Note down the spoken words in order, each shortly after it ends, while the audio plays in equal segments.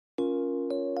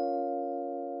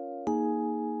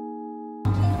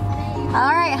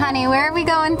Alright, honey, where are we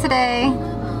going today?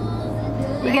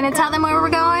 You gonna tell them where we're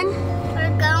going?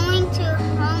 We're going to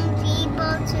Home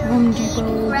Depot to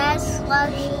eat fresh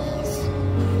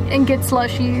slushies. And get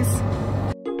slushies.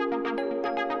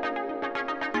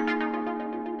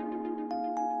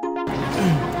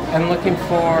 I'm looking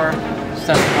for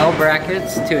some L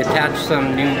brackets to attach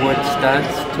some new wood studs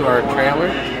to our trailer.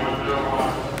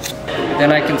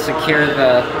 Then I can secure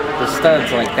the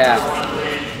studs like that.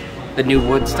 The new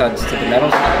wood studs to the metal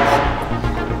studs.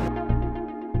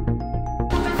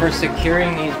 For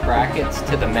securing these brackets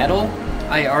to the metal,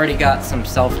 I already got some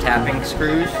self-tapping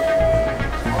screws.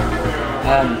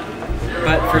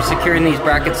 But for securing these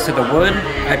brackets to the wood,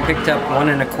 I picked up 1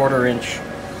 1/4 inch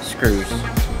screws.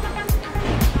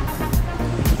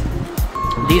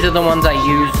 These are the ones I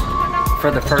used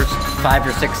for the first 5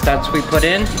 or 6 studs we put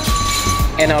in,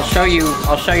 and I'll show you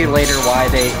later why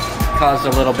they caused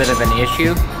a little bit of an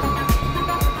issue.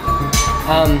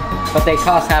 But they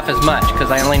cost half as much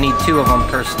because I only need 2 of them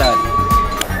per stud.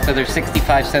 So they're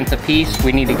 65 cents a piece.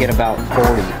 We need to get about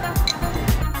 40.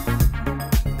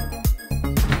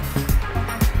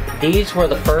 These were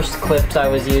the first clips I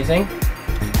was using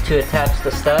to attach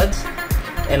the studs,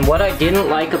 and what I didn't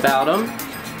like about them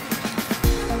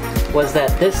was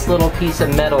that this little piece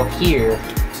of metal here,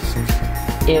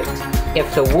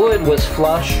 if the wood was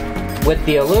flush with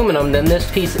the aluminum, then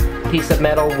this piece of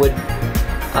metal would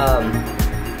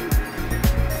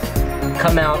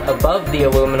come out above the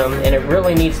aluminum, and it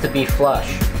really needs to be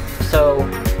flush. So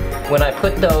when I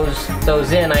put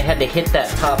those in, I had to hit that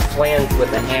top flange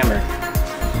with a hammer.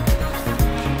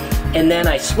 And then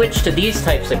I switched to these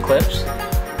types of clips,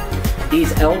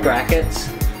 these L brackets.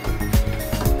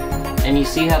 And you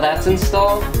see how that's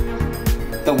installed?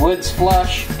 The wood's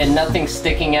flush and nothing's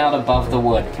sticking out above the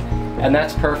wood. And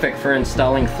that's perfect for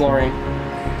installing flooring.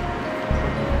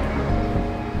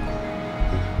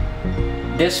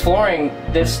 This flooring,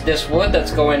 this wood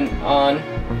that's going on,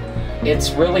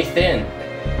 it's really thin.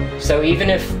 So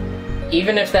even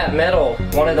if that metal,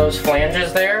 one of those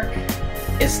flanges there,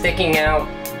 is sticking out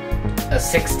a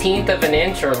 1/16 of an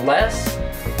inch or less,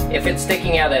 if it's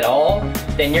sticking out at all,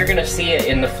 then you're gonna see it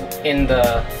in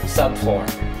the subfloor,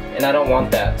 and I don't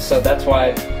want that. So that's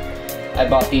why I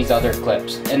bought these other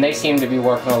clips, and they seem to be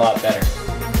working a lot better.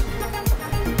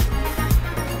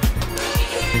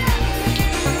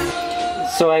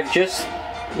 So I've just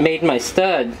made my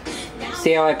stud.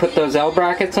 See how I put those L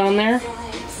brackets on there?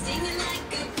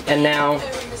 And now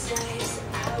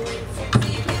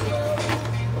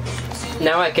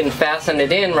I can fasten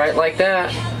it in right like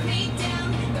that.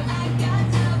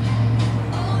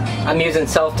 I'm using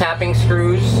self-tapping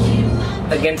screws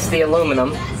against the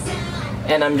aluminum,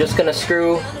 and I'm just gonna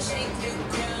screw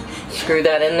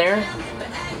that in there.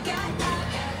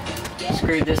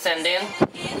 Screw this end in,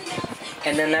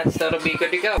 and then that'll be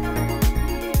good to go.